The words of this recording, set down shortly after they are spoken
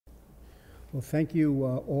Well, thank you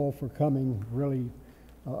all for coming. Really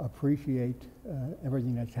appreciate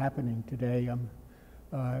everything that's happening today.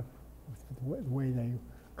 The way the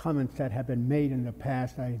comments that have been made in the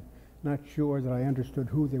past, I'm not sure that I understood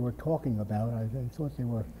who they were talking about. I thought they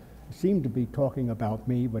seemed to be talking about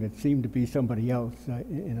me, but it seemed to be somebody else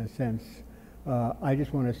in a sense. I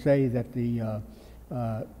just want to say that the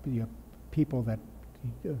people that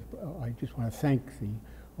I just want to thank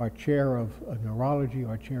our chair of neurology,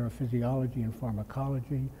 our chair of physiology and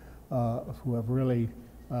pharmacology, who have really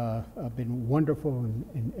been wonderful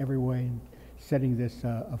in every way in setting this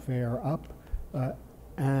affair up.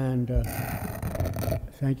 And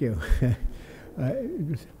thank you.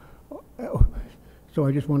 So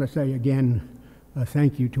I just want to say again,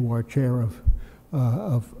 thank you to our chair of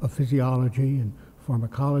physiology and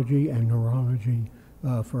pharmacology and neurology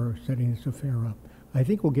for setting this affair up. I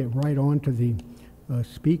think we'll get right on to the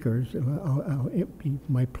speakers. It'd be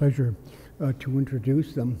my pleasure to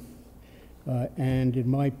introduce them. And in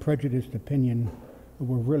my prejudiced opinion,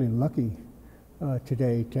 we're really lucky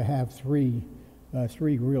today to have three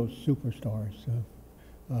real superstars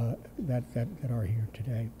that are here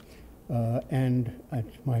today. And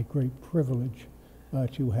it's my great privilege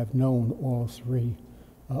to have known all three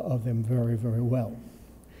of them very, very well.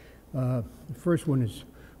 The first one is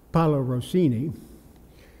Paolo Rossini.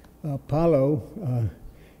 Paolo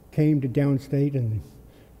came to Downstate in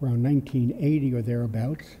around 1980 or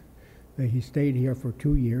thereabouts. He stayed here for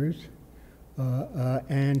 2 years,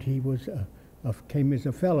 and he came as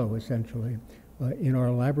a fellow, essentially, in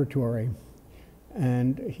our laboratory.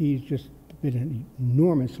 And he's just been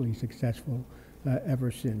enormously successful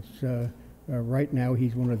ever since. Right now,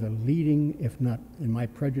 he's one of the leading, if not, in my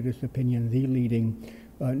prejudiced opinion, the leading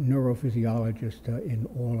neurophysiologist in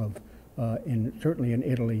all of certainly in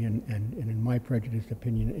Italy and in my prejudiced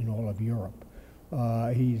opinion, in all of Europe.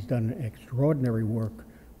 He's done extraordinary work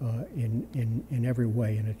in every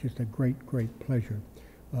way, and it's just a great pleasure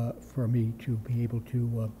for me to be able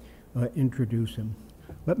to introduce him.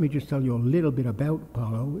 Let me just tell you a little bit about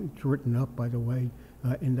Paolo. It's written up, by the way,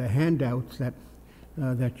 in the handouts that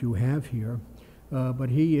you have here. But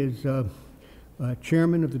he is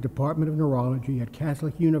chairman of the Department of Neurology at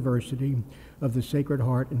Catholic University of the Sacred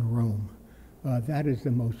Heart in Rome. That is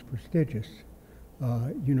the most prestigious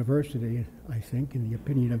university, I think, in the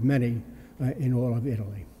opinion of many, in all of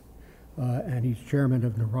Italy. And he's chairman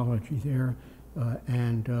of neurology there,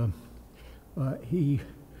 and he's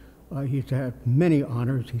had many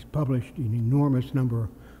honors. He's published an enormous number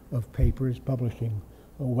of papers, publishing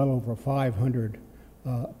well over 500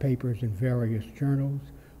 papers in various journals,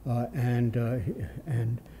 and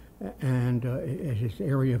his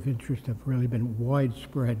area of interest have really been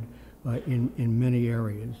widespread in many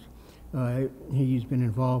areas. He's been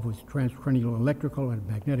involved with transcranial electrical and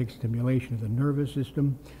magnetic stimulation of the nervous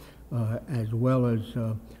system, as well as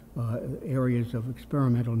areas of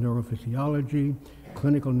experimental neurophysiology,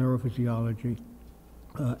 clinical neurophysiology,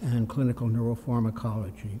 and clinical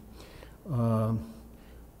neuropharmacology.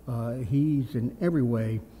 He's in every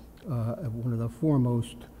way one of the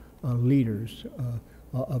foremost leaders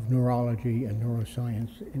of neurology and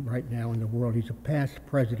neuroscience right now in the world. He's a past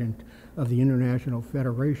president of the International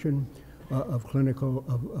Federation of Clinical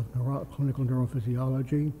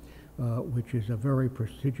Neurophysiology, which is a very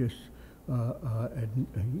prestigious, I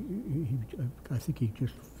think you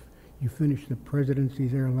finished the presidency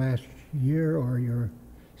there last year, or you're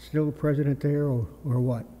still president there, or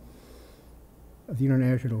what? Of the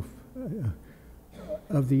International,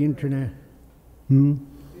 of the Internet?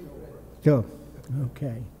 So,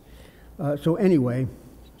 okay. So anyway,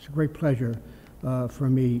 it's a great pleasure for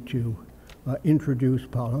me to introduce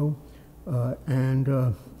Paolo, and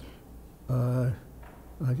I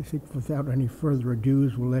think without any further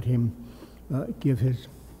ado, we'll let him give his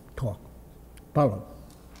talk. Paolo.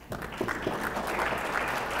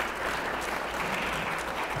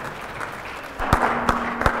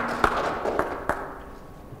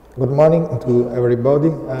 Good morning to everybody.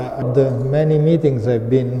 At the many meetings I've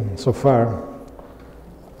been so far,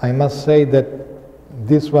 I must say that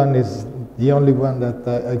this one is the only one that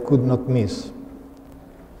I could not miss.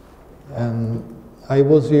 And I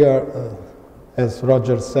was here, as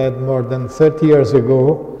Roger said, more than 30 years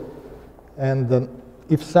ago, and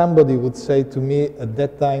if somebody would say to me at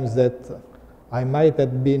that time that I might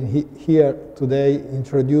have been here today,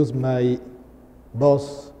 introduce my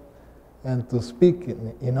boss and to speak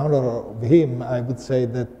in honor of him, I would say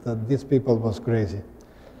that these people was crazy.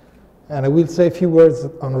 And I will say a few words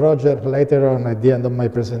on Roger later on at the end of my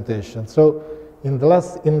presentation. So in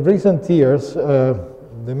recent years,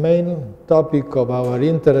 the main topic of our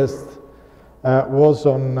interest was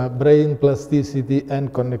on brain plasticity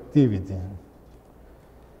and connectivity.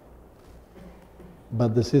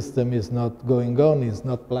 But the system is not going on, it's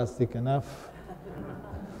not plastic enough.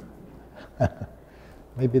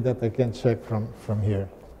 Maybe that I can check from here.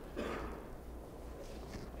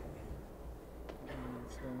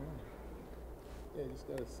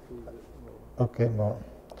 Okay, more.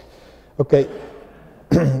 Okay.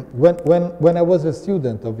 When I was a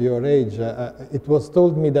student of your age, it was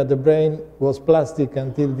told me that the brain was plastic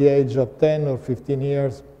until the age of 10 or 15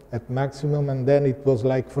 years at maximum, and then it was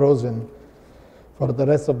like frozen for the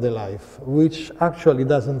rest of the life, which actually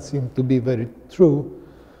doesn't seem to be very true,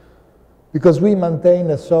 because we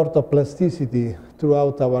maintain a sort of plasticity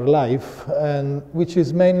throughout our life, and which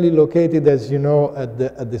is mainly located, as you know, at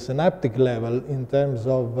the synaptic level, in terms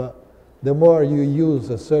of the more you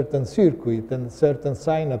use a certain circuit and certain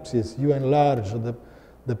synapses, you enlarge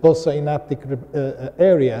the postsynaptic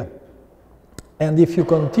area. And if you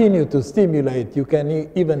continue to stimulate, you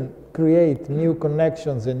can even create new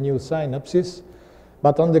connections and new synapses.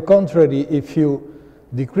 But on the contrary, if you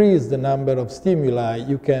decrease the number of stimuli,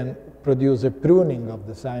 you can produce a pruning of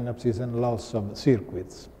the synapses and loss of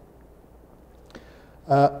circuits.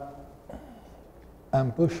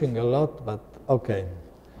 I'm pushing a lot, but okay.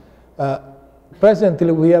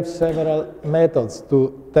 Presently, we have several methods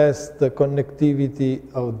to test the connectivity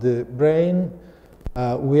of the brain.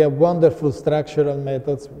 We have wonderful structural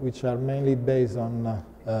methods, which are mainly based on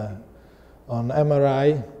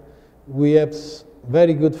MRI. We have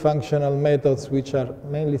very good functional methods, which are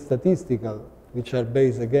mainly statistical, which are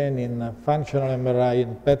based again in functional MRI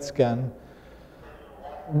and PET scan.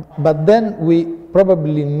 But then we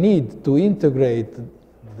probably need to integrate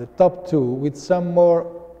the top two with some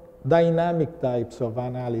more dynamic types of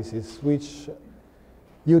analysis, which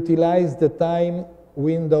utilize the time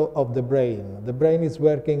window of the brain. The brain is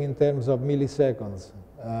working in terms of milliseconds.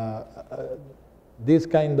 This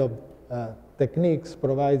kind of techniques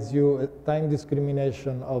provides you a time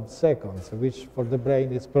discrimination of seconds, which for the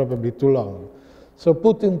brain is probably too long. So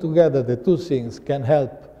putting together the two things can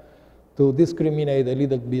help to discriminate a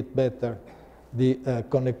little bit better the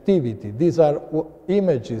connectivity. These are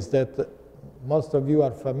images that most of you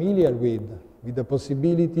are familiar with the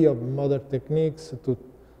possibility of modern techniques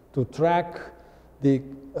to track the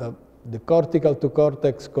cortical to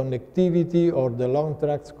cortex connectivity or the long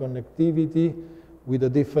tracts connectivity with the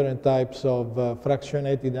different types of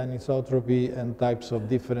fractionated anisotropy and types of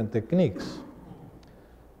different techniques.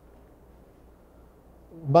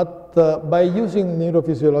 But by using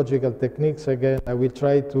neurophysiological techniques, again, I will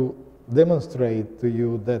try to demonstrate to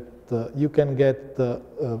you that you can get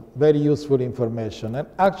very useful information. And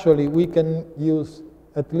actually, we can use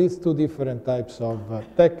at least two different types of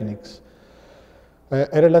techniques.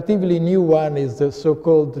 A relatively new one is the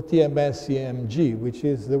so-called TMS-EMG, which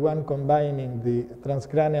is the one combining the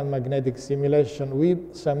transcranial magnetic stimulation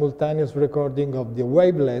with simultaneous recording of the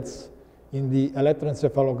wavelets in the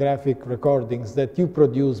electroencephalographic recordings that you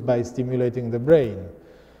produce by stimulating the brain.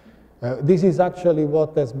 This is actually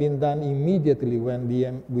what has been done immediately when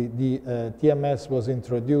the TMS was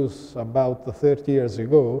introduced about 30 years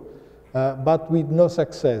ago, but with no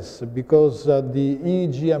success, because the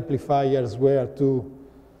EEG amplifiers were too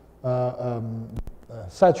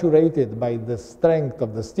saturated by the strength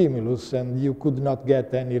of the stimulus, and you could not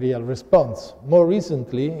get any real response. More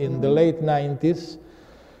recently, in the late 90s,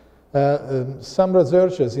 some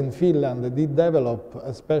researchers in Finland did develop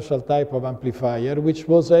a special type of amplifier which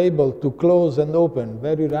was able to close and open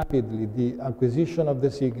very rapidly the acquisition of the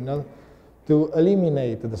signal, to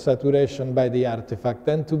eliminate the saturation by the artifact,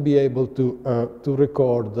 and to be able to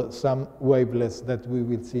record some wavelets that we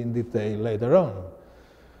will see in detail later on.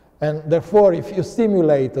 And therefore, if you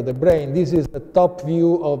stimulate the brain, this is the top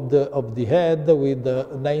view of the head with the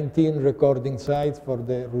 19 recording sites for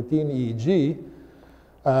the routine EEG.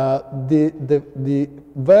 The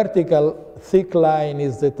vertical thick line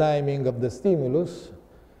is the timing of the stimulus,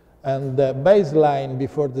 and the baseline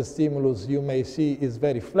before the stimulus, you may see, is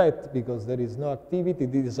very flat because there is no activity.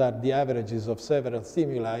 These are the averages of several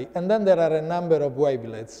stimuli. And then there are a number of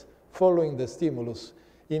wavelets following the stimulus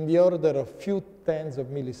in the order of few tens of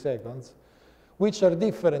milliseconds, which are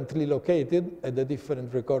differently located at the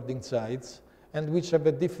different recording sites, and which have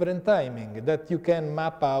a different timing that you can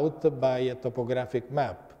map out by a topographic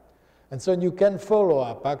map. And so you can follow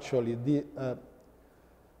up, actually,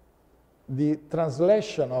 the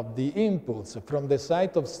translation of the impulse from the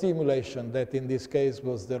site of stimulation, that in this case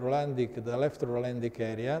was the left Rolandic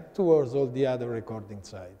area, towards all the other recording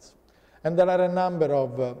sites. And there are a number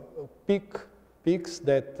of peak peaks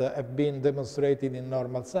that have been demonstrated in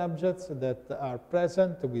normal subjects that are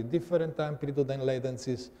present with different amplitude and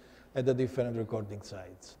latencies at the different recording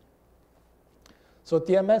sites. So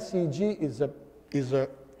TMS EEG is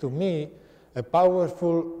to me, a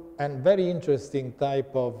powerful and very interesting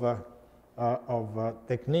type of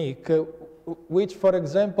technique, which, for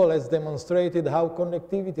example, has demonstrated how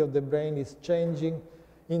connectivity of the brain is changing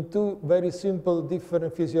in two very simple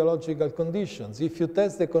different physiological conditions. If you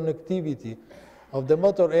test the connectivity of the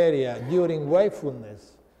motor area during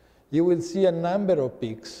wakefulness, you will see a number of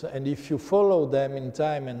peaks, and if you follow them in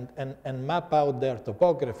time and map out their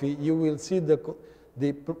topography, you will see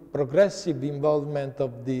the progressive involvement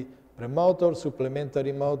of the premotor,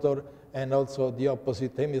 supplementary motor, and also the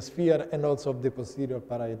opposite hemisphere, and also of the posterior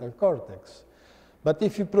parietal cortex. But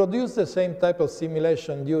if you produce the same type of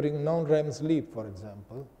stimulation during non-REM sleep, for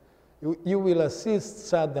example, you will assist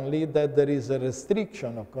suddenly that there is a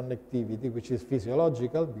restriction of connectivity, which is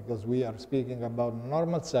physiological, because we are speaking about a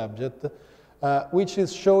normal subject, which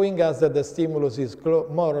is showing us that the stimulus is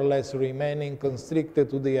more or less remaining constricted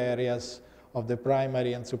to the areas of the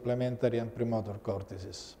primary and supplementary and premotor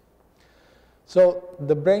cortices. So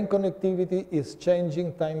the brain connectivity is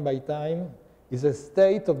changing time by time, is a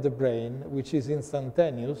state of the brain which is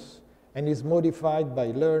instantaneous and is modified by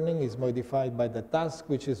learning, is modified by the task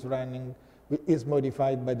which is running, is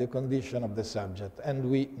modified by the condition of the subject. And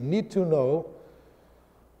we need to know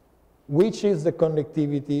which is the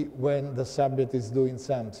connectivity when the subject is doing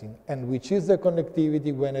something, and which is the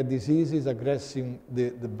connectivity when a disease is aggressing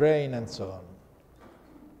the brain, and so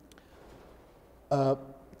on.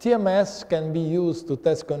 TMS can be used to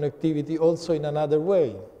test connectivity also in another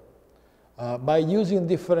way, by using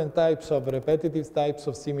different types of repetitive types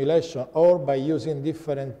of stimulation, or by using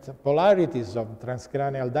different polarities of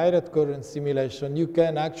transcranial direct current stimulation. You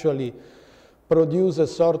can actually produce a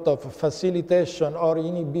sort of facilitation or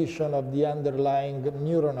inhibition of the underlying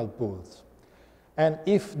neuronal pools. And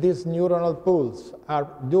if these neuronal pools are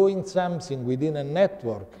doing something within a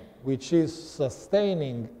network which is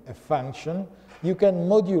sustaining a function, you can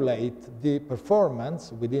modulate the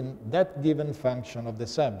performance within that given function of the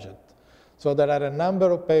subject. So there are a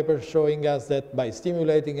number of papers showing us that by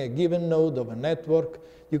stimulating a given node of a network,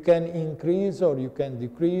 you can increase or you can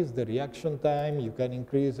decrease the reaction time, you can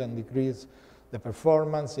increase and decrease the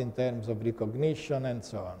performance in terms of recognition, and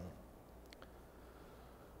so on.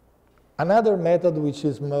 Another method which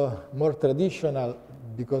is more traditional,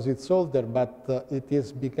 because it's older, but it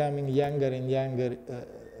is becoming younger and younger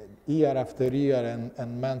year after year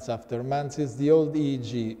and months after months, is the old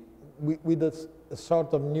EEG, with a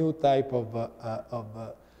sort of new type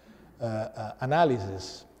of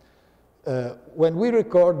analysis. When we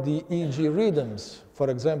record the EEG rhythms, for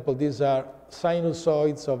example, these are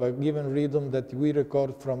sinusoids of a given rhythm that we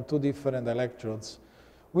record from two different electrodes,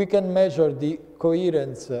 we can measure the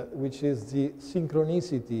coherence, which is the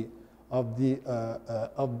synchronicity of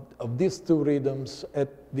these two rhythms at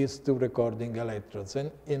these two recording electrodes.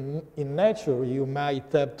 And in nature, you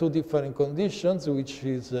might have two different conditions, which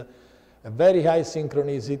is a very high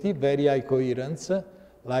synchronicity, very high coherence,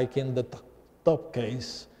 like in the top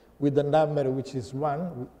case, with a number which is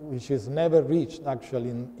 1, which is never reached actually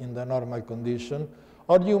in the normal condition,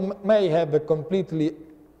 or you may have a completely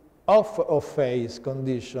off of phase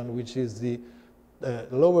condition, which is the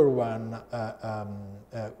lower one,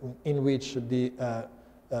 in which the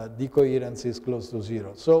coherence is close to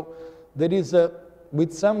 0. So there is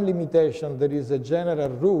with some limitation, there is a general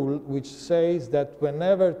rule which says that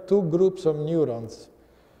whenever two groups of neurons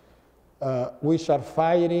which are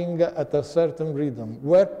firing at a certain rhythm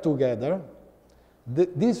work together,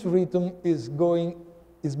 this rhythm is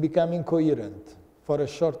becoming coherent for a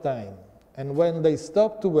short time. And when they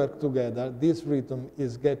stop to work together, this rhythm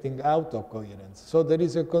is getting out of coherence. So there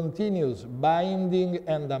is a continuous binding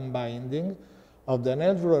and unbinding of the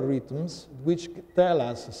neural rhythms, which tell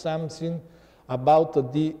us something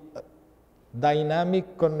about the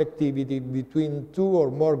dynamic connectivity between two or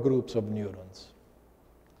more groups of neurons.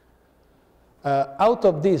 Out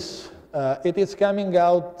of this, it is coming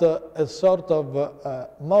out a sort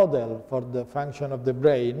of model for the function of the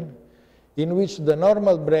brain, in which the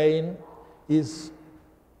normal brain is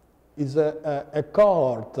a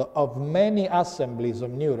cohort of many assemblies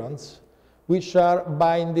of neurons which are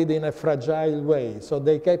binded in a fragile way. So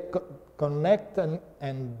they can connect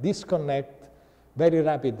and disconnect very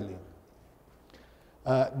rapidly.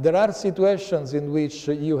 There are situations in which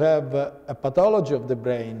you have a pathology of the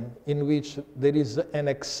brain in which there is an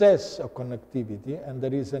excess of connectivity and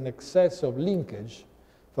there is an excess of linkage.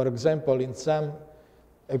 For example, in some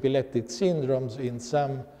epileptic syndromes, in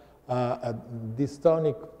some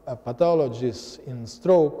dystonic pathologies in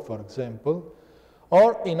stroke, for example,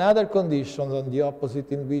 or in other conditions on the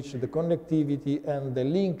opposite, in which the connectivity and the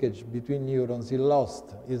linkage between neurons is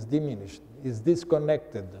lost, is diminished, is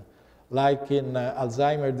disconnected, like in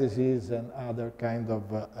Alzheimer's disease and other kind of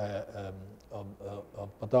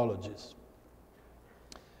pathologies.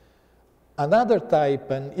 Another type,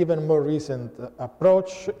 and even more recent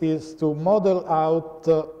approach, is to model out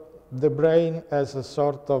the brain as a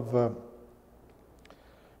sort of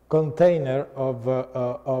container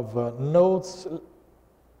of nodes,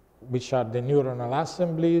 which are the neuronal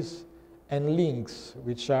assemblies, and links,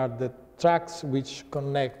 which are the tracks which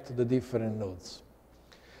connect the different nodes.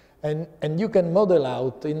 And you can model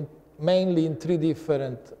out mainly in three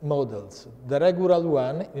different models. The regular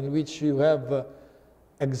one, in which you have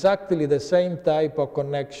exactly the same type of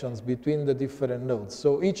connections between the different nodes.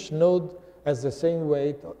 So each node has the same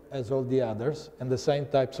weight as all the others and the same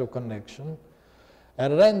types of connection.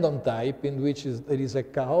 A random type, in which there is a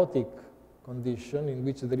chaotic condition, in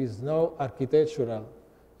which there is no architectural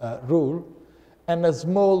rule, and a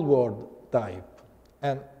small world type.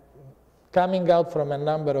 And coming out from a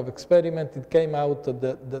number of experiments, it came out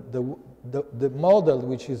the model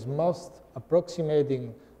which is most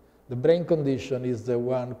approximating the brain condition is the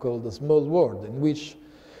one called the small world, in which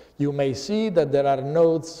you may see that there are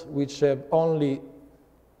nodes which have only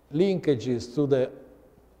linkages to the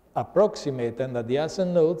approximate and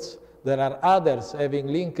adjacent nodes. There are others having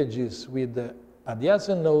linkages with the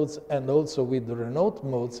adjacent nodes and also with the remote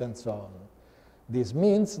nodes and so on. This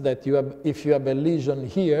means that if you have a lesion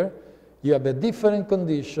here, you have a different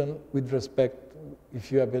condition with respect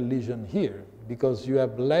if you have a lesion here, because you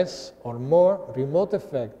have less or more remote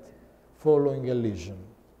effect following a lesion.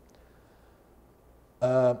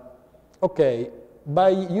 Okay, by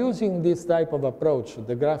using this type of approach,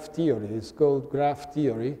 the graph theory, it's called graph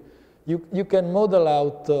theory, you can model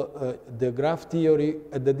out the graph theory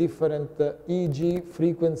at the different EEG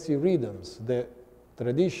frequency rhythms, the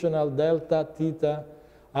traditional delta, theta,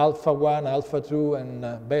 alpha 1, alpha 2,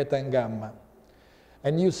 and beta and gamma.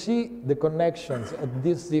 And you see the connections at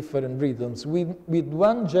these different rhythms with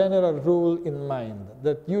one general rule in mind,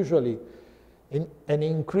 that usually an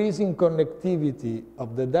increasing connectivity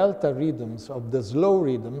of the delta rhythms, of the slow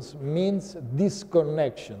rhythms, means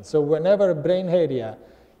disconnection. So whenever a brain area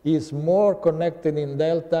is more connected in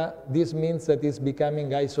delta, this means that it's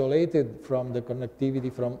becoming isolated from the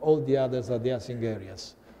connectivity from all the other adjacent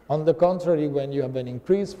areas. On the contrary, when you have an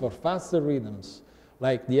increase for faster rhythms,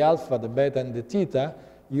 like the alpha, the beta, and the theta,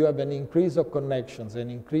 you have an increase of connections, an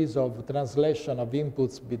increase of translation of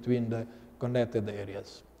inputs between the connected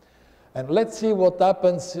areas. And let's see what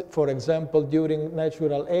happens, for example, during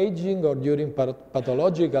natural aging or during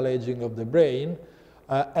pathological aging of the brain.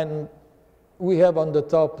 And we have on the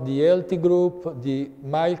top the healthy group, the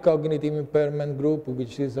mild cognitive impairment group,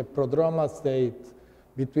 which is a prodromal state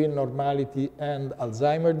between normality and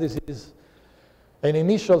Alzheimer's disease, an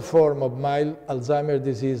initial form of mild Alzheimer's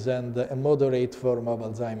disease and a moderate form of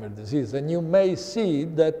Alzheimer's disease. And you may see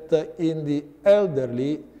that in the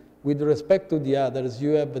elderly, with respect to the others,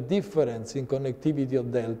 you have a difference in connectivity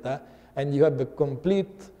of delta, and you have a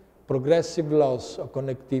complete progressive loss of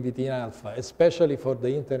connectivity in alpha, especially for the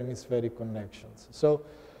interhemispheric connections. So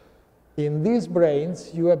in these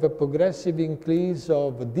brains, you have a progressive increase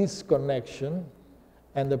of disconnection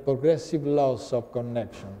and a progressive loss of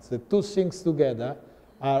connections. The two things together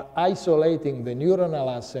are isolating the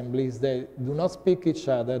neuronal assemblies. They do not speak each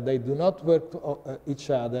other, they do not work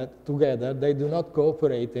each other together, they do not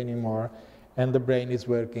cooperate anymore, and the brain is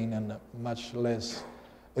working in a much less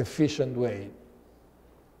efficient way.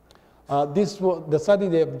 The study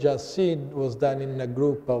they have just seen was done in a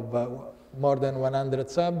group of more than 100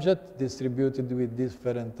 subjects distributed with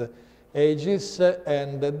different ages,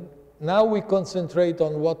 and now we concentrate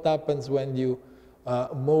on what happens when you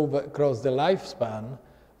move across the lifespan.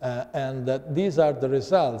 And these are the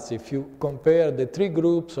results. If you compare the three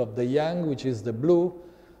groups of the young, which is the blue,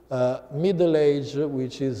 middle age,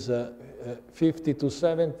 which is 50 to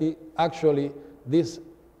 70, actually this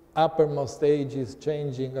uppermost age is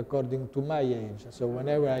changing according to my age. So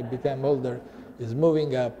whenever I become older, it's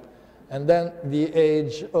moving up. And then the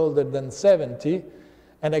age older than 70,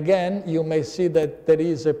 and again, you may see that there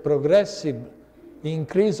is a progressive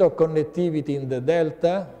increase of connectivity in the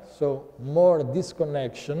delta, so more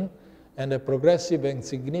disconnection, and a progressive and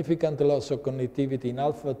significant loss of connectivity in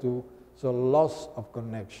alpha 2, so loss of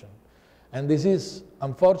connection. And this is,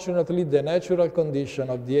 unfortunately, the natural condition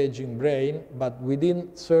of the aging brain, but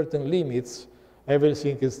within certain limits,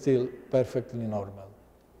 everything is still perfectly normal.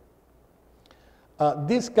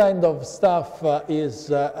 This kind of stuff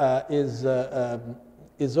is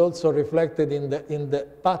also reflected in the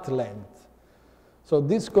path length. So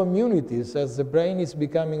these communities, as the brain is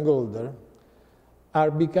becoming older,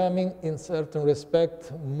 are becoming, in certain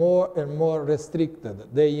respect, more and more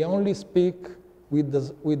restricted. They only speak with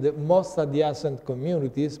the most adjacent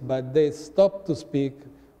communities, but they stop to speak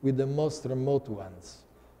with the most remote ones.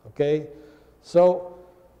 Okay? So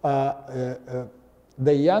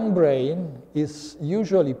the young brain is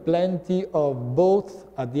usually plenty of both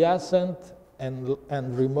adjacent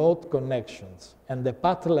and remote connections. And the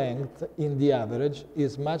path length, in the average,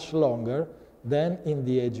 is much longer than in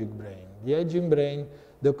the aging brain. The aging brain,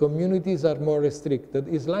 the communities are more restricted.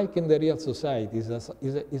 It's like in the real society.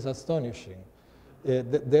 It's astonishing.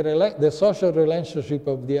 The social relationship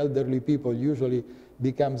of the elderly people usually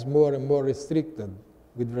becomes more and more restricted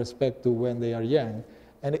with respect to when they are young.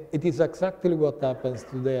 And it is exactly what happens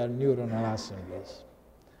to their neuronal assemblies.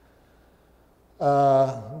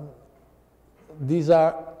 These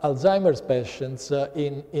are Alzheimer's patients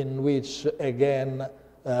in which, again,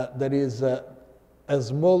 there is a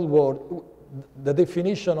small word. The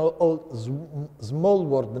definition of small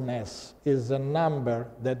wordness is a number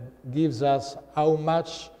that gives us how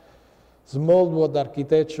much small word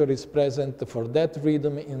architecture is present for that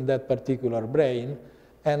rhythm in that particular brain.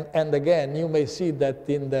 And again, you may see that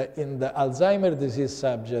in the Alzheimer's disease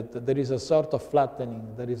subject, there is a sort of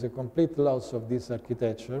flattening. There is a complete loss of this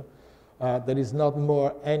architecture. There is not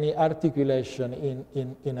more any articulation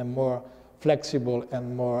in a more flexible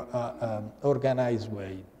and more organized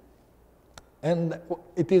way. And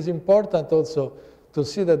it is important also to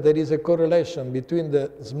see that there is a correlation between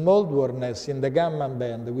the small wordness in the gamma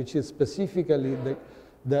band, which is specifically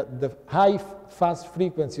the high fast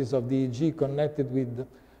frequencies of the EEG connected with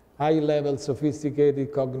high-level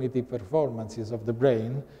sophisticated cognitive performances of the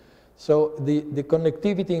brain. So the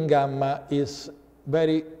connectivity in gamma is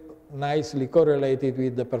very nicely correlated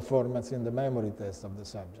with the performance in the memory test of the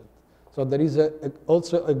subject. So there is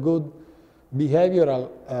also a good behavioral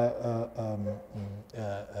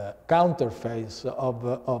counterface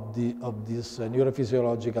of this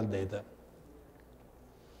neurophysiological data.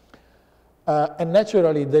 And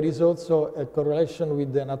naturally, there is also a correlation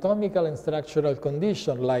with the anatomical and structural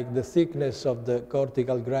condition, like the thickness of the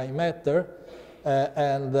cortical gray matter,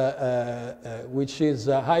 which is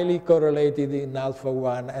highly correlated in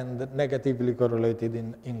alpha-1 and negatively correlated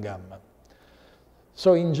in gamma.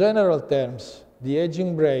 So in general terms, the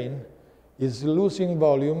aging brain is losing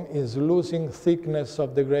volume, is losing thickness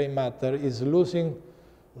of the gray matter, is losing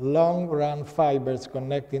long-run fibers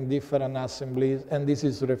connecting different assemblies, and this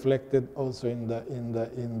is reflected also in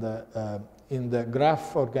the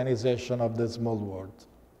graph organization of the small world.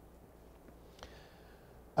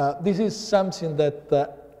 This is something that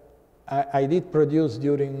I did produce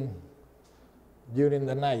during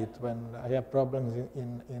the night when I have problems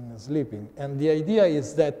in sleeping. And the idea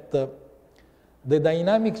is that the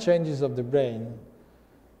dynamic changes of the brain,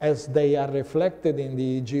 as they are reflected in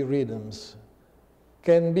the EEG rhythms,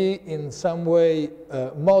 can be in some way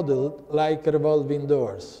modeled like revolving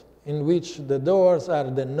doors, in which the doors are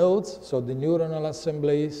the nodes, so the neuronal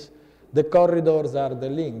assemblies, the corridors are the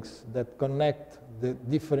links that connect the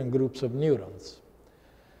different groups of neurons.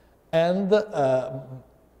 And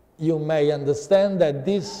you may understand that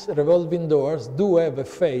these revolving doors do have a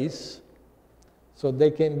phase, so they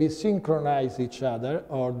can be synchronized each other,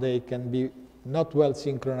 or they can be not well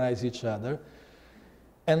synchronized each other,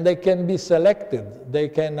 and they can be selected. They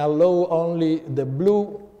can allow only the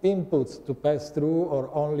blue inputs to pass through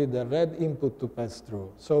or only the red input to pass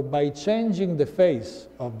through. So by changing the phase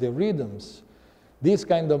of the rhythms, this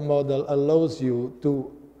kind of model allows you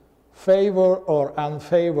to favor or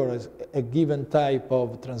unfavor a given type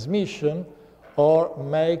of transmission, or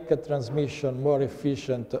make a transmission more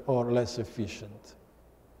efficient or less efficient.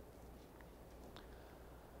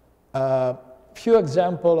 Few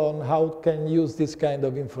examples on how can use this kind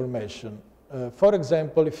of information. For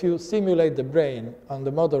example, if you stimulate the brain on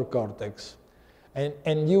the motor cortex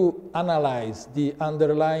and you analyze the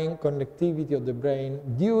underlying connectivity of the brain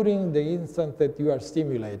during the instant that you are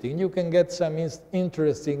stimulating, you can get some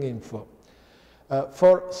interesting info.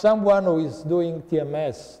 For someone who is doing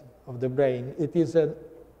TMS of the brain, it is a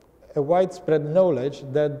widespread knowledge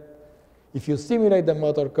that if you stimulate the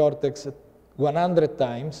motor cortex 100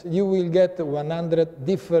 times, you will get 100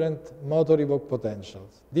 different motor evoked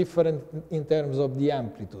potentials, different in terms of the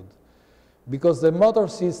amplitude, because the motor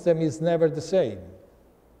system is never the same.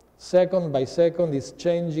 Second by second is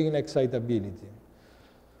changing in excitability.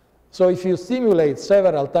 So if you stimulate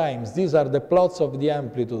several times, these are the plots of the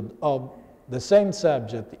amplitude of the same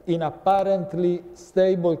subject in apparently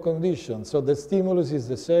stable conditions, so the stimulus is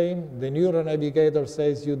the same, the neuronavigator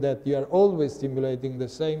says you that you are always stimulating the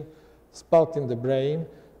same spot in the brain,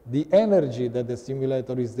 the energy that the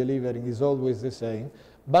stimulator is delivering is always the same,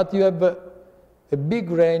 but you have a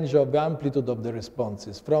big range of amplitude of the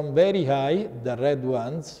responses, from very high, the red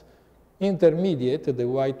ones, intermediate, the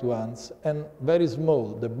white ones, and very small,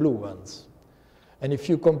 the blue ones. And if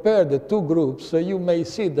you compare the two groups, you may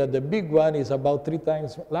see that the big one is about 3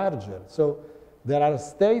 times larger. So there are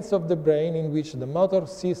states of the brain in which the motor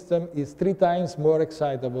system is 3 times more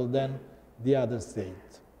excitable than the other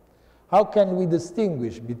state. How can we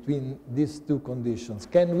distinguish between these two conditions?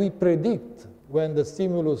 Can we predict when the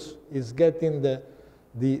stimulus is getting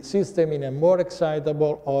the system in a more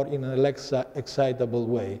excitable or in a less excitable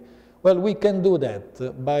way? Well, we can do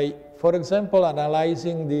that by, for example,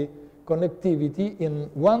 analyzing the connectivity in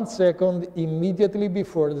 1 second immediately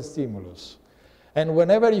before the stimulus. And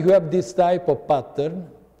whenever you have this type of pattern,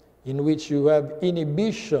 in which you have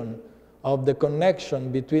inhibition of the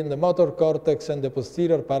connection between the motor cortex and the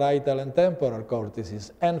posterior parietal and temporal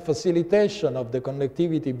cortices, and facilitation of the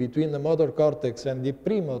connectivity between the motor cortex and the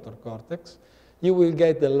premotor cortex, you will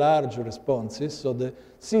get the large responses. So the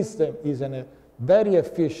system is in a very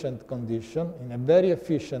efficient condition, in a very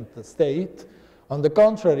efficient state. On the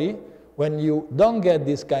contrary, when you don't get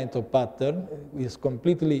this kind of pattern, it's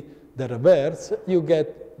completely the reverse, you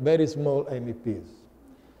get very small MEPs.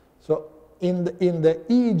 So in the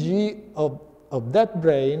EEG of that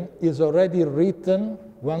brain is already written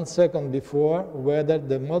 1 second before whether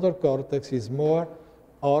the motor cortex is more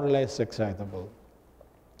or less excitable.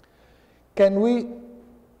 Can we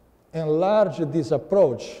enlarge this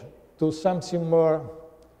approach to something more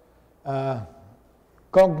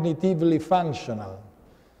cognitively functional?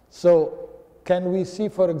 So can we see,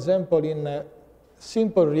 for example, in a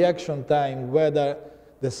simple reaction time whether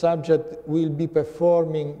the subject will be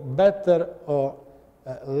performing better or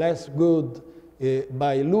less good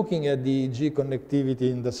by looking at the EEG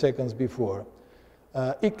connectivity in the seconds before?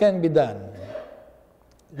 It can be done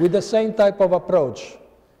with the same type of approach,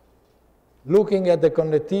 looking at the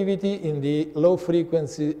connectivity in the low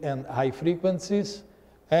frequency and high frequencies,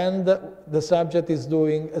 and the subject is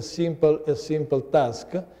doing a simple task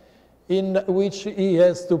in which he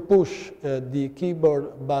has to push the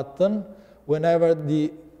keyboard button whenever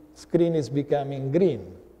the screen is becoming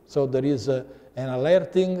green. So there is an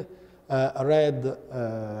alerting red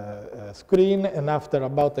screen, and after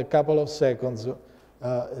about a couple of seconds,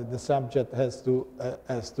 the subject has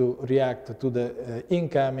to react to the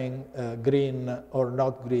incoming green or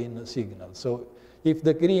not green signal. So if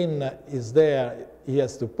the green is there, he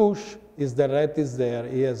has to push. If the red is there,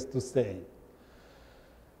 he has to stay.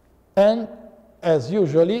 And as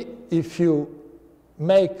usually, if you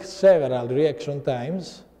make several reaction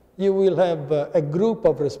times, you will have a group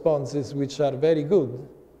of responses which are very good,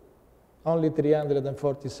 only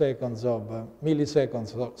 340 seconds of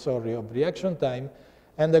milliseconds, sorry, of reaction time,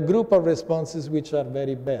 and a group of responses which are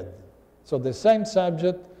very bad. So the same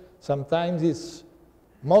subject sometimes is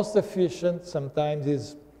most efficient, sometimes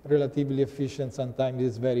is relatively efficient, sometimes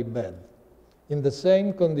is very bad, in the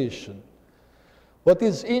same condition. What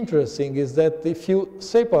is interesting is that if you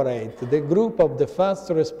separate the group of the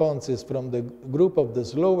fast responses from the group of the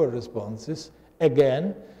slower responses,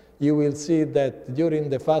 again, you will see that during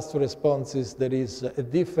the fast responses there is a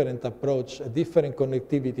different approach, a different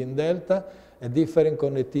connectivity in delta, a different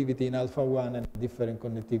connectivity in alpha 1, and a different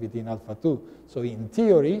connectivity in alpha 2. So in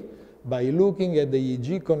theory, by looking at the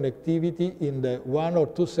EEG connectivity in the 1 or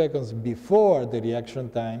 2 seconds before the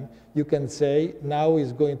reaction time, you can say now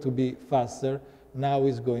is going to be faster, now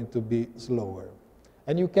is going to be slower.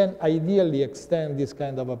 And you can ideally extend this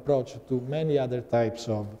kind of approach to many other types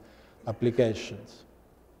of applications.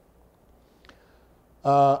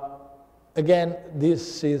 Again,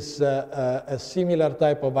 this is a similar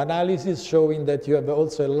type of analysis showing that you have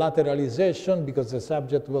also a lateralization because the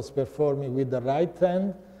subject was performing with the right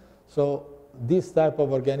hand. So this type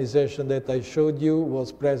of organization that I showed you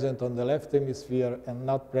was present on the left hemisphere and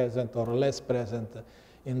not present or less present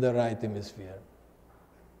in the right hemisphere.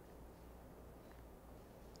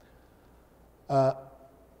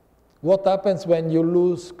 What happens when you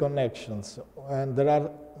lose connections? And there are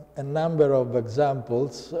a number of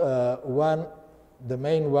examples. The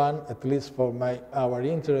main one, at least for our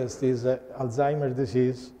interest, is Alzheimer's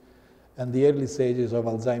disease and the early stages of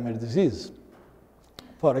Alzheimer's disease.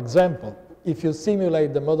 For example, if you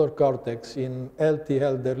stimulate the motor cortex in healthy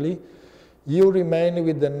elderly, you remain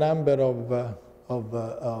with the number of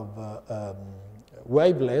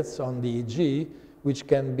wavelets on the EEG which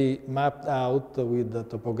can be mapped out with the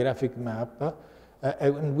topographic map,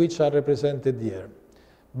 and which are represented here.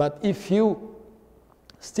 But if you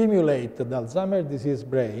stimulate the Alzheimer's disease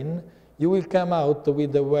brain, you will come out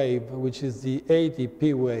with a wave, which is the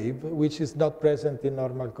ATP wave, which is not present in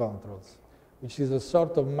normal controls, which is a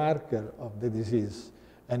sort of marker of the disease,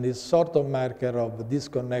 and is sort of marker of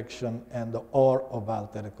disconnection and or of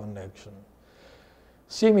altered connection.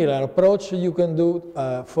 Similar approach you can do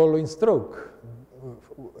following stroke.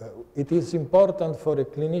 It is important for a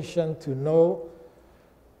clinician to know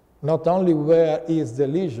not only where is the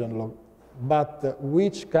lesion, but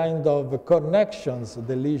which kind of connections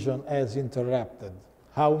the lesion has interrupted.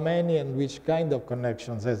 How many and which kind of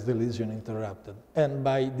connections has the lesion interrupted. And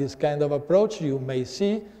by this kind of approach, you may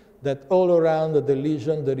see that all around the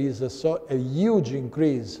lesion there is a huge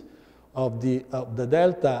increase of the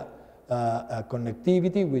delta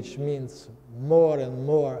connectivity, which means more and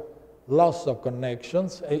more loss of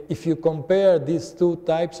connections. If you compare these two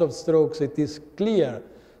types of strokes, it is clear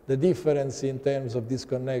the difference in terms of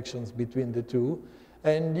disconnections between the two,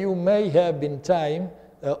 and you may have in time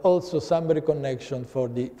also some reconnection for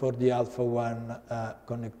the alpha-1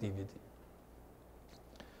 connectivity.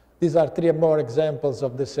 These are three more examples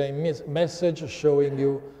of the same message, showing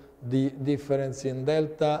you the difference in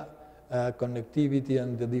delta connectivity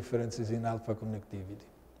and the differences in alpha connectivity.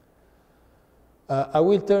 I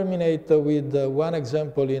will terminate with one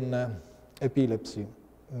example in epilepsy,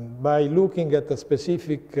 by looking at a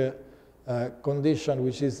specific condition,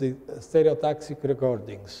 which is the stereotaxic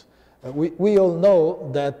recordings. We all know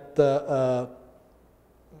that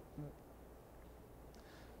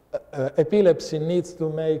epilepsy needs to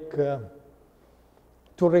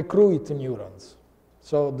recruit neurons.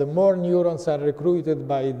 So the more neurons are recruited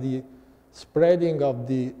by the spreading of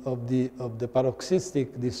the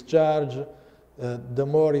paroxystic discharge, the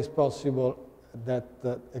more is possible that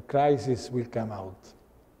a crisis will come out.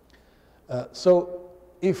 So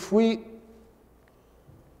if we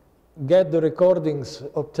get the recordings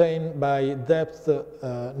obtained by depth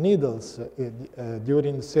needles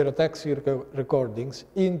during stereotaxic recordings,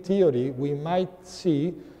 in theory we might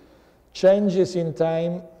see changes in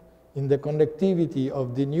time in the connectivity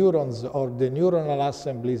of the neurons or the neuronal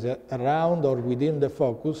assemblies around or within the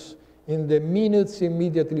focus in the minutes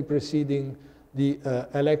immediately preceding the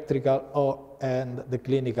electrical and the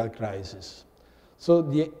clinical crisis. So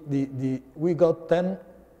we got 10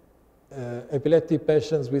 epileptic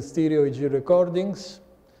patients with stereo EEG recordings,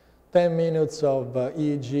 10 minutes of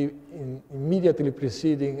EEG immediately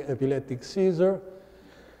preceding epileptic seizure,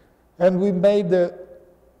 and we made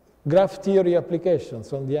graph theory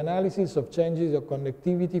applications on the analysis of changes of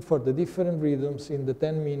connectivity for the different rhythms in the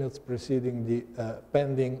 10 minutes preceding the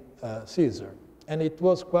pending seizure. And it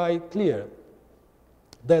was quite clear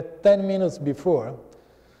that 10 minutes before,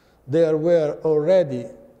 there were already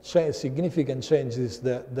significant changes.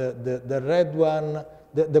 The red one,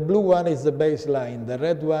 the blue one is the baseline. The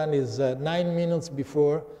red one is 9 minutes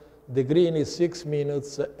before. The green is 6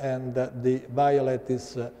 minutes, and the violet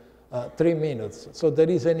is 3 minutes. So there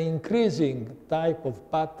is an increasing type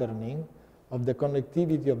of patterning of the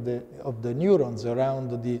connectivity of the neurons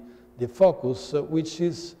around the focus, which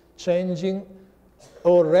is changing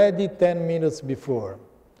already 10 minutes before.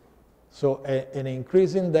 So an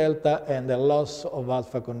increase in delta and a loss of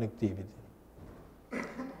alpha connectivity.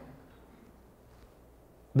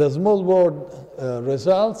 The small world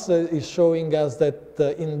results is showing us that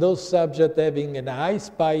in those subjects having a high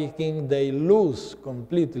spiking, they lose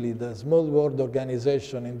completely the small world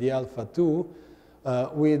organization in the alpha-2.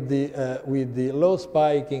 With the low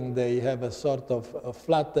spiking, they have a sort of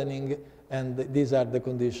flattening, and these are the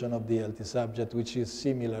condition of the healthy subject, which is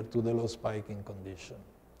similar to the low spiking condition.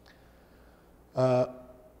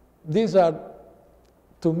 These are,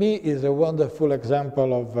 to me, is a wonderful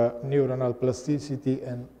example of neuronal plasticity,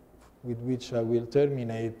 and with which I will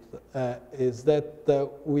terminate, is that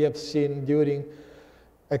we have seen during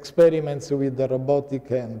experiments with the robotic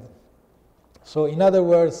hand. So in other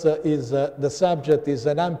words, the subject is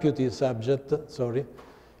an amputee subject,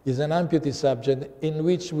 is an amputee subject in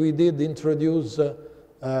which we did introduce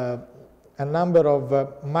a number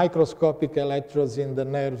of microscopic electrodes in the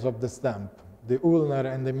nerves of the stump, the ulnar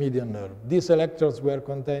and the median nerve. These electrodes were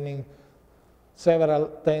containing several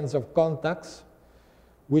tens of contacts,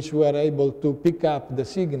 which were able to pick up the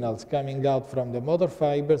signals coming out from the motor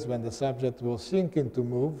fibers when the subject was thinking to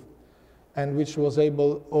move, and which was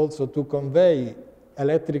able also to convey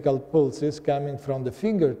electrical pulses coming from the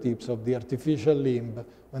fingertips of the artificial limb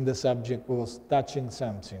when the subject was touching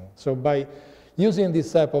something. So by using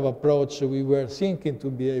this type of approach, we were thinking to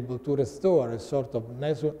be able to restore a sort of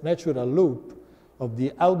natural loop of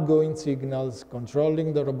the outgoing signals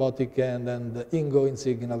controlling the robotic hand and the ingoing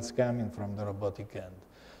signals coming from the robotic hand.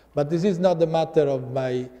 But this is not the matter of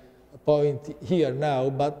my point here now,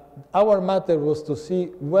 but our matter was to see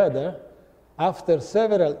whether, after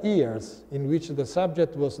several years in which the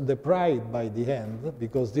subject was deprived by the hand,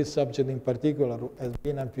 because this subject in particular has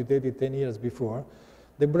been amputated 10 years before,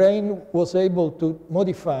 the brain was able to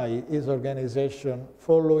modify its organization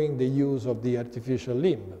following the use of the artificial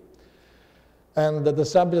limb. And the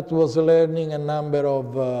subject was learning a number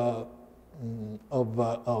of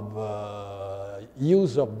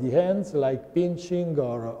use of the hands, like pinching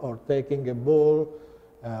or taking a ball,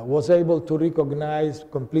 was able to recognize,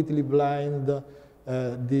 completely blind,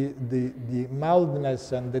 the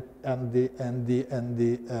mildness and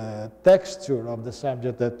the texture of the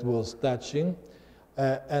subject that was touching.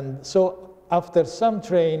 And so after some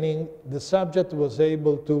training, the subject was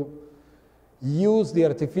able to use the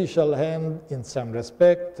artificial hand in some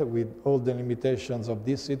respect, with all the limitations of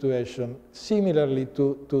this situation, similarly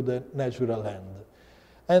to the natural hand.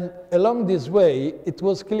 And along this way, it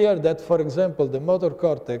was clear that, for example, the motor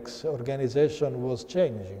cortex organization was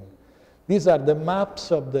changing. These are the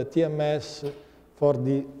maps of the TMS for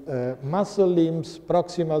the muscle limbs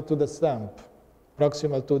proximal to the stump,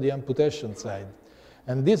 proximal to the amputation side.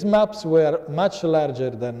 And these maps were much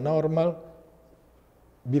larger than normal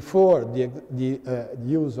before the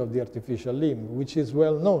use of the artificial limb, which is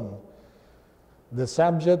well known. The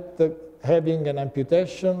subject having an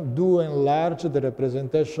amputation do enlarge the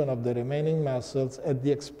representation of the remaining muscles at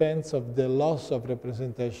the expense of the loss of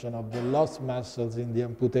representation of the lost muscles in the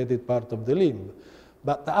amputated part of the limb.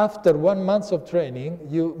 But after 1 month of training,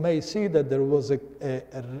 you may see that there was a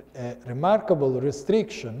remarkable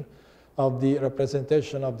restriction of the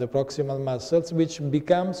representation of the proximal muscles, which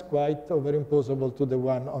becomes quite overimposable to the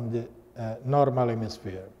one on the normal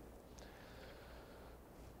hemisphere.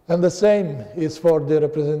 And the same is for the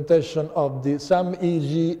representation of some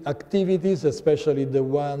EEG activities, especially the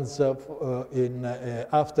ones after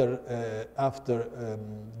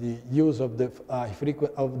the use of the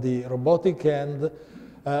robotic hand,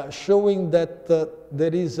 showing that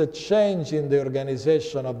there is a change in the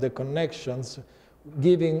organization of the connections,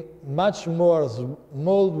 giving much more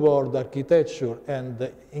moldboard architecture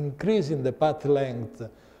and increasing the path length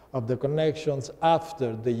of the connections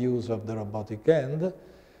after the use of the robotic hand.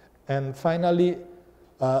 And finally,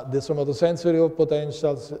 the somatosensory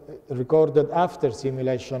potentials recorded after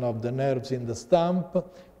simulation of the nerves in the stump,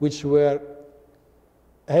 which were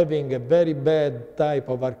having a very bad type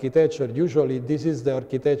of architecture. Usually, this is the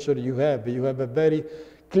architecture you have. You have a very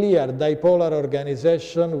clear dipolar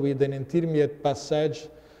organization with an intermediate passage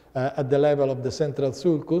at the level of the central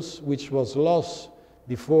sulcus, which was lost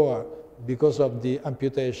before because of the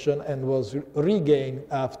amputation and was regained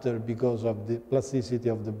after because of the plasticity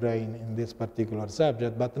of the brain in this particular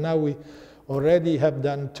subject. But now we already have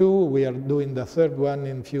done 2. We are doing the 3rd one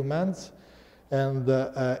in a few months. And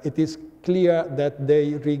it is clear that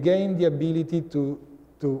they regain the ability to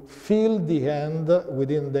feel the hand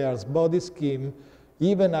within their body scheme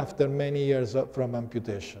even after many years from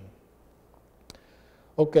amputation.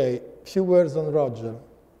 Okay, a few words on Roger.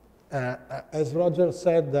 As Roger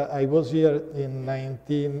said, I was here in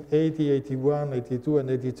 1980, 81, 82, and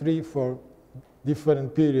 83 for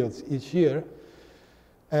different periods each year.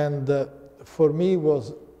 And for me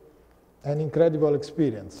was an incredible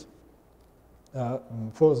experience.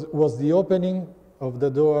 Was the opening of the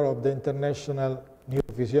door of the international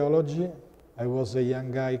neurophysiology. I was a young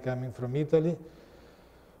guy coming from Italy.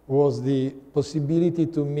 Was the possibility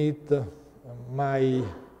to meet my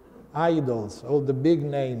idols, all the big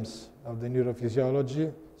names of the neurophysiology.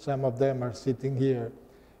 Some of them are sitting here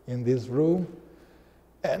in this room.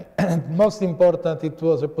 And most important, it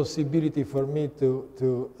was a possibility for me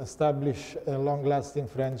to establish a long-lasting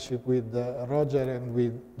friendship with Roger and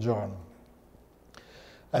with John.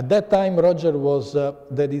 At that time, Roger was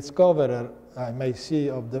the discoverer, I may say,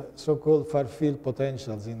 of the so-called far-field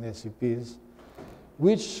potentials in SCPs,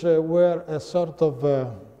 which were a sort of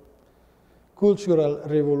cultural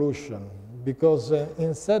revolution, because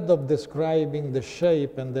instead of describing the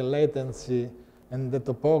shape and the latency and the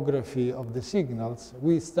topography of the signals,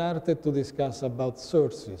 we started to discuss about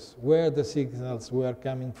sources, where the signals were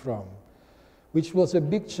coming from, which was a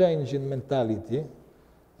big change in mentality,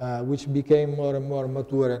 which became more and more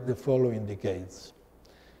mature in the following decades.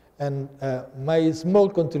 And my small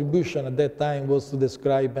contribution at that time was to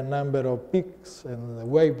describe a number of peaks and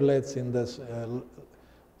wavelets in the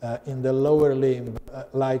lower limb,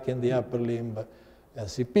 like in the upper limb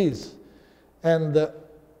SCPs. And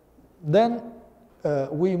then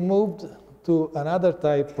we moved to another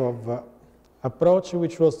type of approach,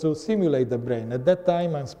 which was to simulate the brain. At that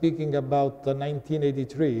time, I'm speaking about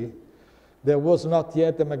 1983, there was not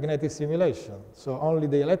yet a magnetic simulation. So only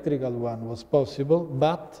the electrical one was possible,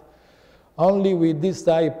 but only with this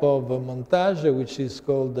type of montage, which is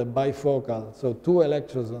called bifocal, so 2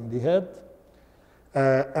 electrodes on the head.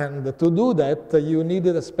 And to do that, you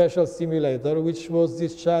needed a special stimulator, which was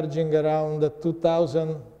discharging around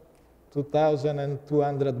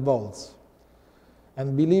 2,200 volts.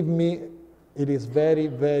 And believe me, it is very,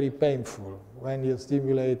 very painful when you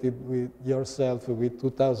stimulate it with yourself with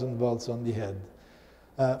 2,000 volts on the head.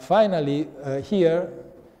 Finally, here,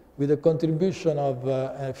 with the contribution of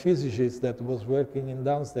a physicist that was working in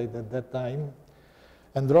Downstate at that time,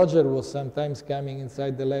 and Roger was sometimes coming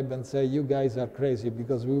inside the lab and say, you guys are crazy,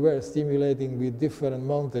 because we were stimulating with different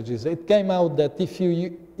montages. It came out that if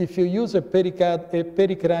you use a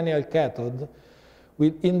pericranial cathode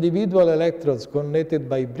with individual electrodes connected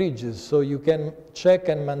by bridges, so you can check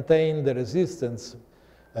and maintain the resistance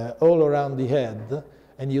all around the head,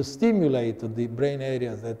 and you stimulate the brain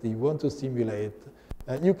areas that you want to stimulate,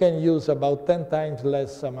 you can use about 10 times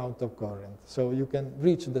less amount of current. So you can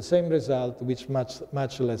reach the same result with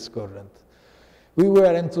much less current. We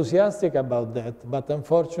were enthusiastic about that, but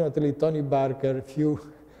unfortunately Tony Barker,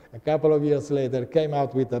 a couple of years later, came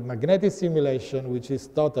out with a magnetic simulation which is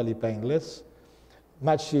totally painless,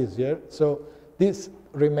 much easier. So this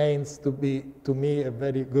remains to be, to me, a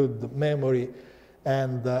very good memory,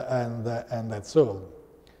 and that's all.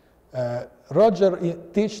 Roger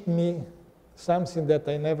taught me something that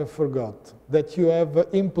I never forgot, that you have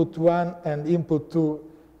input 1 and input 2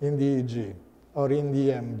 in the EEG or in the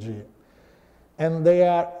EMG. And they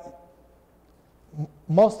are,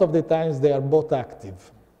 most of the times, they are both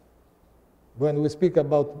active. When we speak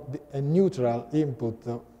about a neutral input,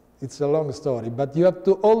 it's a long story, but you have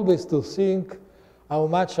to always to think how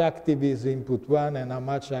much active is input 1 and how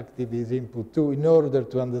much active is input 2 in order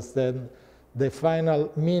to understand the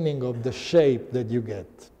final meaning of the shape that you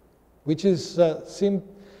get, which is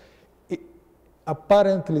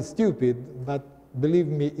apparently stupid, but believe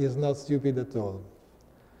me, is not stupid at all.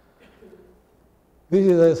 This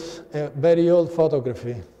is a very old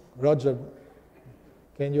photography. Roger,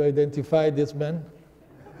 can you identify this man?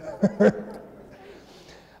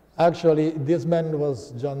 Actually, this man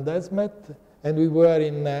was John Desmet, and we were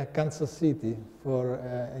in Kansas City for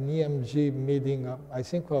an EMG meeting, I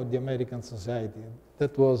think, of the American Society.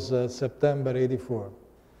 That was September '84.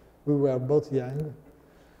 We were both young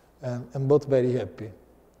and both very happy.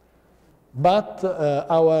 But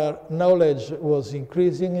our knowledge was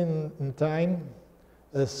increasing in time,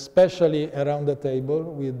 especially around the table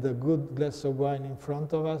with a good glass of wine in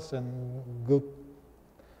front of us and good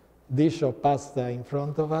dish of pasta in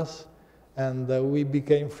front of us. And we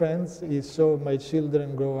became friends. He saw my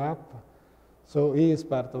children grow up. So he is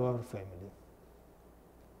part of our family.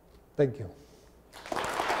 Thank you.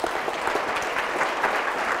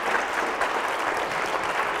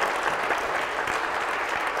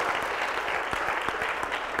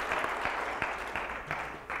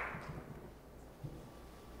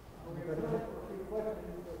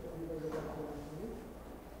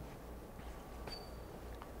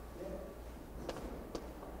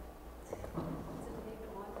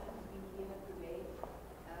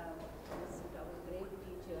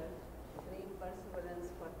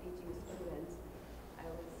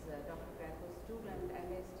 Dr. Cracco's student, and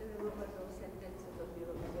I still remember those sentences of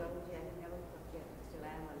neurophysiology. I never forget, still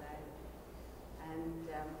I am alive. And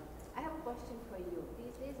I have a question for you.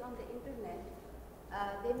 These days on the internet,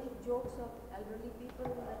 they make jokes of elderly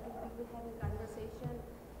people, two people having a conversation,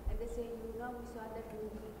 and they say, you know, we saw that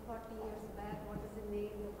movie 40 years back, what is the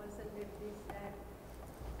name, the person did this, that,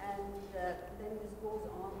 and then this goes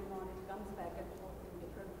on and on, it comes back and forth in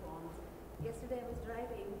different forms. Yesterday I was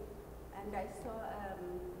driving, and I saw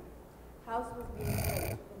house was being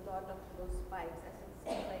built with a lot of those spikes. I said, it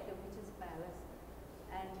seems like a witch's palace.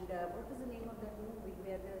 And what was the name of that movie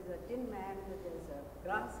where there's a tin man, there's a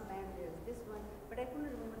grass man, there's this one, but I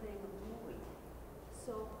couldn't remember the name of the movie.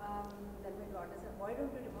 So then my daughter said, why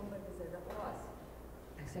don't you remember this as a cause?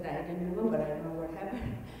 I said, I didn't remember, I don't know what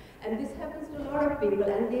happened. And this happens to a lot of people,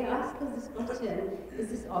 and they ask us this question,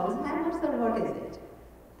 is this Alzheimer's or what is it?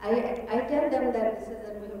 I tell them that this is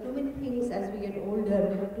that we have too many things as we get older,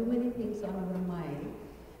 we have too many things on our mind,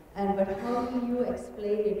 but how do you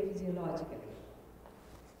explain it physiologically?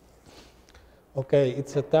 Okay,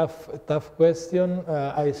 it's a tough question.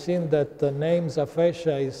 I think that names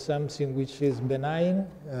aphasia is something which is benign,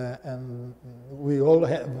 and we all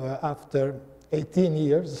have after 18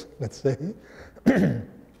 years, let's say.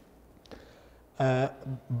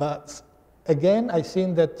 But again, I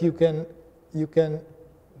think that you can you can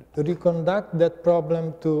reconduct that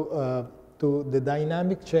problem to the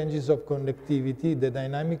dynamic changes of connectivity, the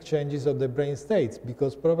dynamic changes of the brain states,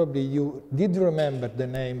 because probably you did remember the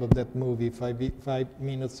name of that movie 5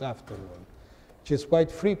 minutes afterward, which is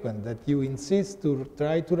quite frequent, that you insist to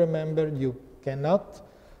try to remember, you cannot,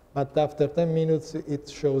 but after 10 minutes it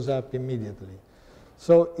shows up immediately.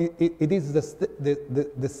 So it is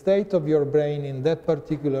the state of your brain in that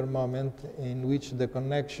particular moment in which the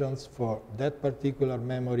connections for that particular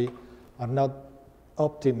memory are not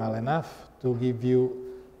optimal enough to give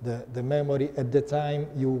you the memory at the time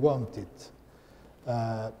you want it.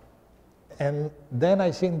 And then I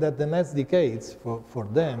think that the next decades for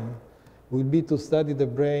them will be to study the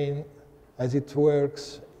brain as it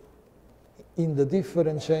works in the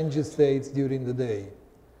different changing states during the day,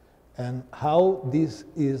 and how this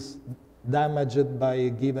is damaged by a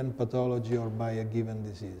given pathology or by a given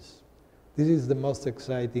disease. This is the most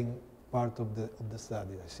exciting part of the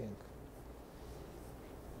study, I think.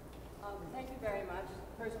 Thank you very much.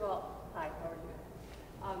 First of all, hi, how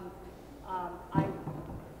are you?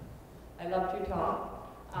 I loved your talk.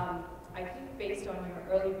 I think based on your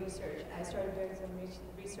early research, I started doing some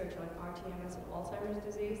research on RTMS and Alzheimer's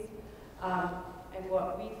disease. And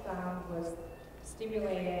what we found was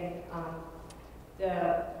stimulating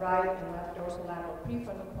the right and left dorsolateral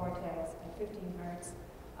prefrontal cortex at 15 hertz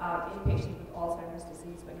in patients with Alzheimer's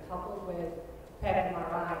disease, when coupled with PET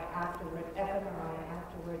MRI afterward, fMRI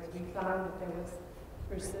afterwards, we found that there was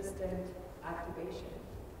persistent activation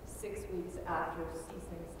 6 weeks after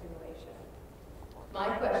ceasing stimulation.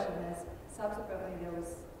 My question is, subsequently there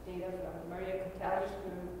was data from Maria Catelli's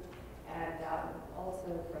group and also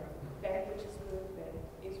from Beckwich's group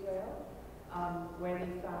in Israel, where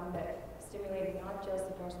they found that stimulating not just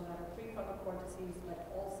the dorsolateral prefrontal cortices, but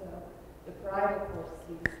also the parietal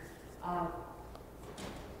cortices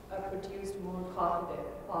produced more positive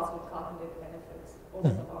cognitive benefits over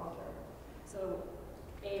the long term. So,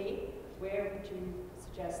 A, where would you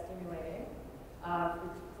suggest stimulating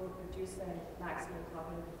for producing maximum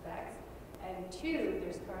cognitive effects? And 2,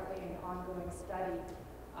 there's currently an ongoing study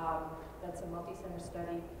that's a multi-center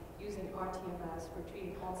study using RTMS for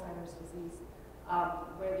treating Alzheimer's disease,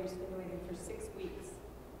 where they're stimulating for 6 weeks,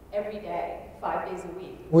 every day, 5 days a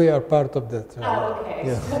week. We are part of that. Oh, okay.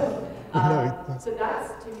 Yeah. So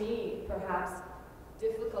that's, to me, perhaps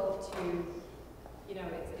difficult to, you know,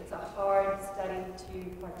 it's a hard study to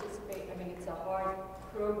participate. I mean, it's a hard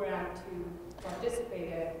program to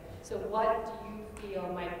participate in. So what do you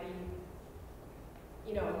feel might be,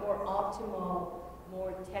 you know, more optimal,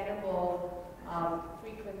 more tenable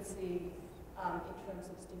frequency in terms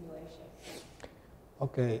of stimulation?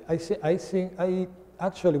 Okay,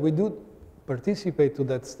 actually we do participate to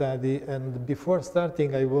that study, and before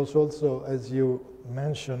starting I was also, as you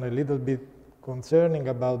mentioned, a little bit concerning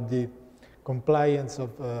about the compliance of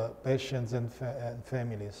patients and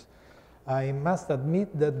families. I must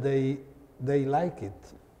admit that they like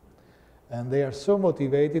it, and they are so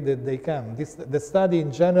motivated that they come. The study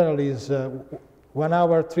in general is 1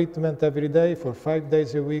 hour treatment every day for 5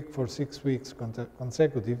 days a week for 6 weeks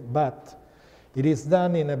consecutive, but it is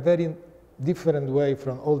done in a very different way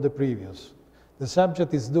from all the previous. The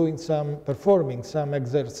subject is performing some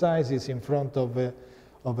exercises in front of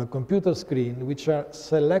a computer screen, which are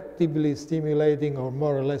selectively stimulating, or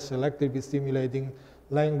more or less selectively stimulating,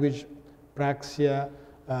 language, praxia,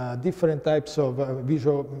 different types of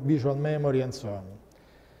visual memory, and so on.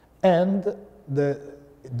 And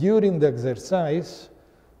during the exercise,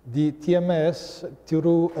 the TMS,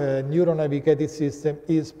 through a neuronavigated system,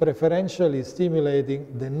 is preferentially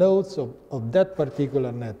stimulating the nodes of that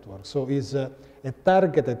particular network. So it's a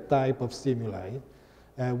targeted type of stimuli,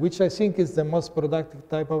 which I think is the most productive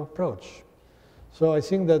type of approach. So I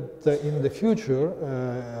think that in the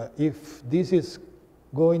future, if this is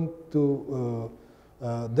going to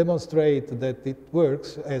demonstrate that it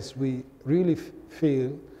works as we really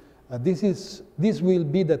feel, this will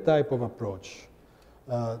be the type of approach.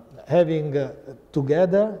 Having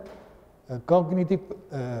together cognitive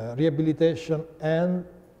rehabilitation and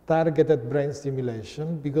targeted brain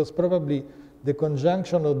stimulation, because probably the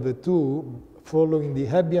conjunction of the two, following the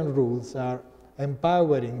Hebbian rules, are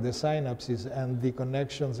empowering the synapses and the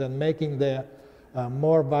connections and making them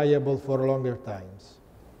more viable for longer times.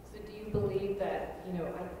 So do you believe that, you know,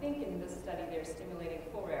 I think in this study they're stimulating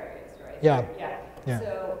 4 areas, right? Yeah. Yeah.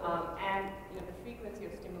 So, and you know, the frequency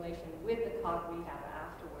of stimulation with the cog rehab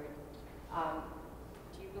afterward,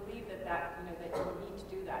 do you believe that you know, that you need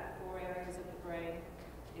to do that 4 areas of the brain?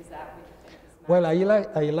 Is that what you think is maximum? Well,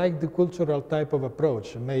 I like the cultural type of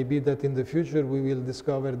approach. Maybe that in the future we will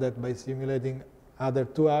discover that by stimulating other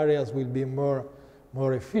two areas will be more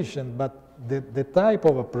efficient, but the type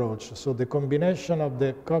of approach, so the combination of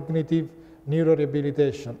the cognitive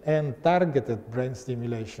neurorehabilitation and targeted brain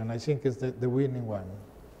stimulation, I think is the winning one.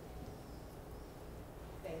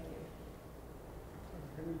 Thank you.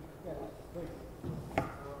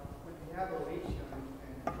 With the ablation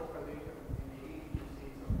and focal lesion in the EEG,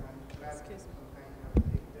 sometimes have a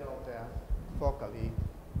big delta focally.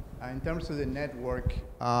 In terms of the network,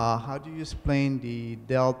 how do you explain the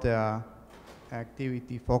delta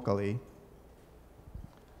activity focally?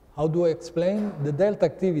 How do I explain the delta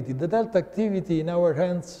activity? The delta activity in our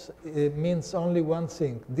hands means only one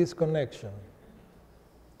thing: disconnection,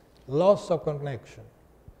 loss of connection.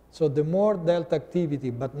 So the more delta activity,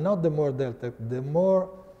 but not the more delta, the more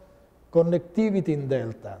connectivity in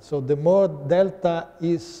delta. So the more delta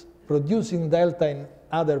is producing delta in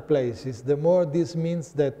other places, the more this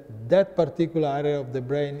means that that particular area of the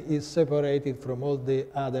brain is separated from all the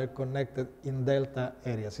other connected in delta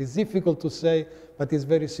areas. It's difficult to say, but it's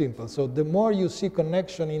very simple. So the more you see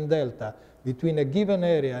connection in delta between a given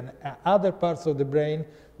area and other parts of the brain,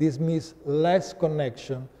 this means less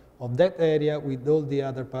connection of that area with all the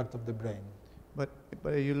other parts of the brain.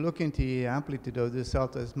 But you look into the amplitude of the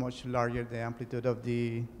delta is much larger than the amplitude of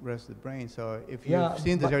the rest of the brain. So if you've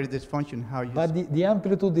seen this area dysfunction, how you... But the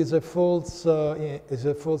amplitude is a false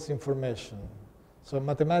information. So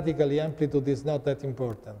mathematically, amplitude is not that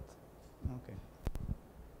important.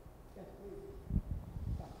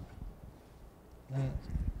 Okay.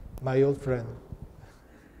 My old friend.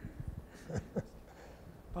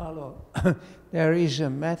 Paolo, there is a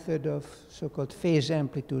method of so-called phase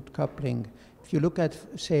amplitude coupling. If you look at,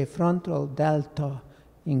 say, frontal delta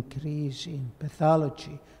increase in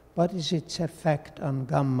pathology, what is its effect on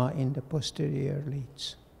gamma in the posterior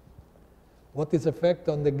leads? What is effect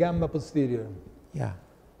on the gamma posterior? Yeah.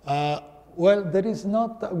 Well, there is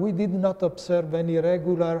not, we did not observe any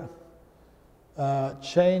regular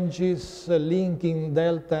changes linking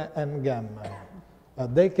delta and gamma.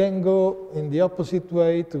 They can go in the opposite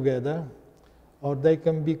way together, or they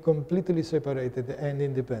can be completely separated and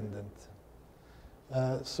independent.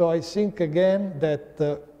 So I think again that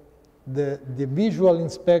the visual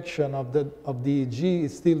inspection of the EEG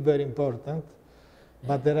is still very important,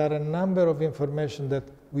 but there are a number of information that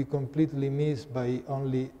we completely miss by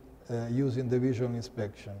only using the visual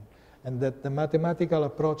inspection, and that the mathematical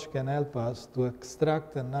approach can help us to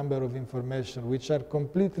extract a number of information which are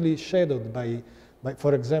completely shadowed by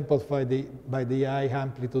for example, by the high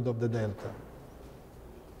amplitude of the delta.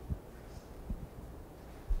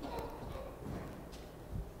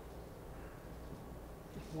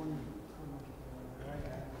 One comment that I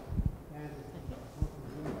had,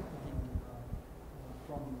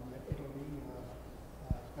 from Italy,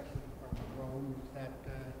 especially from Rome, is that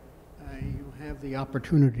you have the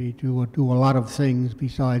opportunity to do a lot of things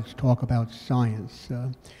besides talk about science.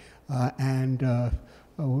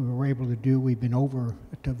 We were able to do, we've been over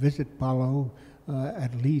to visit Paolo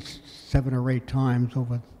at least 7 or 8 times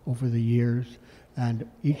over the years, and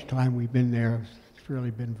each time we've been there, it's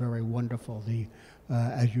really been very wonderful.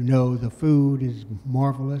 As you know, the food is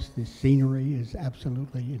marvelous, the scenery is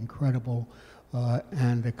absolutely incredible,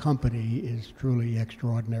 and the company is truly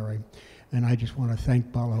extraordinary. And I just want to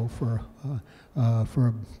thank Paolo for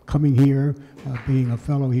coming here, being a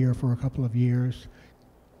fellow here for a couple of years,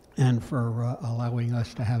 and for allowing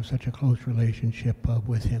us to have such a close relationship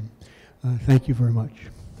with him. Thank you very much.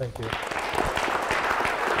 Thank you.